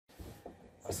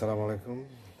আসসালামু আলাইকুম।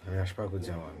 আমি আশফাক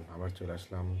আবার চলে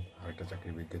আসলাম আরেকটা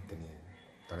চাকরির বিজ্ঞপ্তি নিয়ে।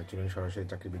 তাহলে চলুন সরাসরি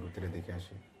চাকরির বিজ্ঞপ্তিটা দেখে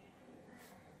আসি।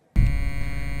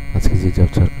 আজকে যে জব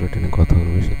সার্কুলারটা নিয়ে কথা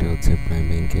বলবো সেটা হচ্ছে প্রাইম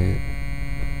ব্যাংকে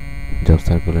জব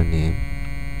সার্কুলার নিয়ে।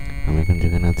 আমি এখন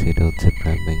যেখানে আছি এটা হচ্ছে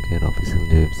প্রাইম ব্যাংকের অফিসিয়াল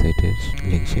যে ওয়েবসাইটের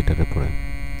লিঙ্ক, সেটার উপরে।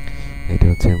 এটা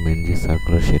হচ্ছে মেন যে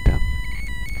সার্কুলার সেটা।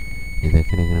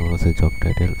 দেখেন এখানে বলা আছে job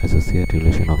title associate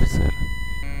relation officer.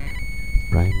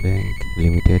 Prime Bank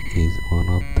Limited is one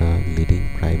of the leading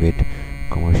private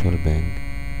commercial bank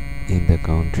in the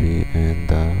country and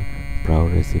the proud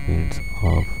recipients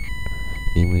of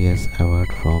numerous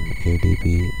awards from ADB,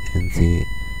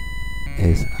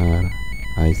 NCSR,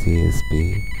 ICSP,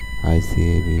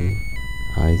 ICAB,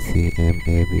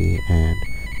 ICMAB and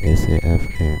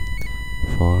SAFA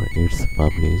for its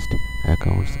published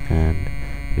accounts and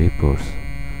reports,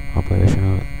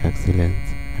 operational excellence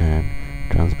and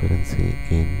transparency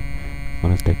in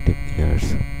consecutive years.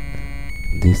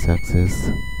 This success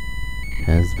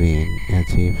has been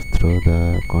achieved through the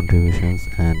contributions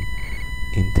and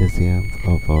enthusiasm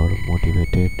of our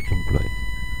motivated employees.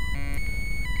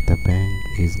 The bank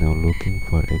is now looking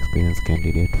for experienced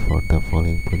candidates for the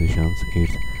following positions: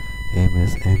 its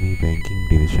MSME banking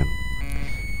division.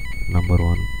 Number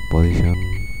 1 position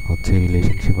হচ্ছে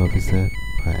relationship officer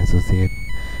বা associate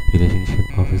relationship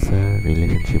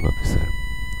officer.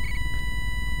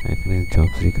 এখানে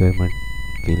jobs requirement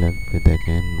কী লাগবে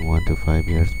দেখেন, 1 to 5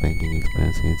 years banking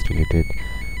experience in related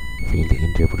field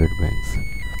in রেপুটেড banks.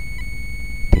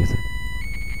 ঠিক আছে,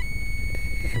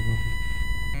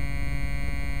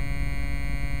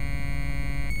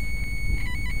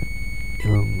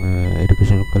 এবং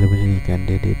educational qualification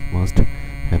candidate must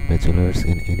have bachelor's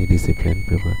in any discipline,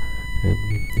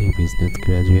 preferably a business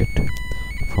graduate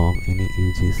from any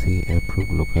UGC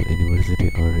approved local university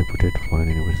or reputed foreign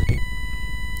university.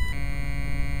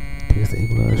 ঠিক আছে,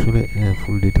 এগুলো আসলে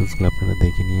ফুল ডিটেলসগুলো আপনারা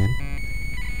দেখে নিয়েন,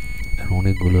 কারণ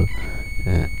অনেকগুলো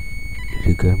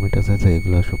রিকোয়ারমেন্ট আছে, তো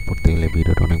এগুলো সব পড়তে গেলে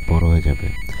ভিডিওটা অনেক বড় হয়ে যাবে।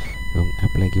 এবং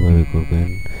অ্যাপ্লাই কীভাবে করবেন,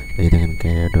 এই দেখেন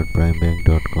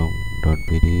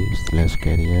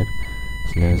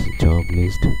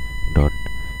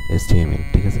career.primebank.com.bd/career/joblist.html।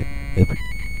 ঠিক আছে,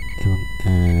 এবং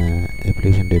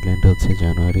অ্যাপ্লিকেশন ডেডলাইনটা হচ্ছে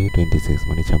জানুয়ারি 26,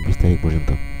 মানে 26 তারিখ পর্যন্ত।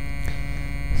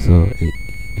 সো এই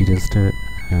ডিটেলসটার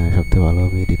সবথেকে ভালো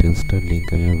হবে, এই ডিটেলসটার লিঙ্ক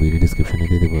আমি আমার ভিডিও ডিসক্রিপশানে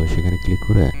দিয়ে দেবো। সেখানে ক্লিক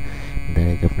করে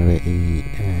ডাইরেক্ট আপনারা এই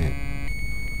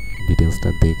ডিটেলসটা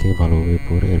দেখে ভালোভাবে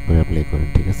পড়ে এরপরে অ্যাপ্লাই করেন।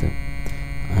 ঠিক আছে,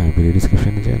 ভিডিও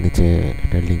ডিসক্রিপশানে যা নিচে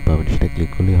একটা লিঙ্ক পাবেন, সেটা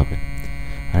ক্লিক করলেই হবে।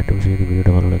 আর একটা বিষয়, যদি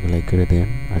ভিডিওটা ভালো লাগে লাইক করে দেন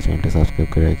আর চ্যানেলটা সাবস্ক্রাইব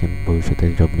করে রাখেন ভবিষ্যতে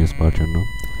জব নিউজ পাওয়ার জন্য।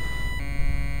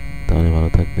 তাহলে ভালো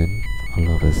থাকবেন,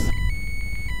 আল্লাহ হাফেজ।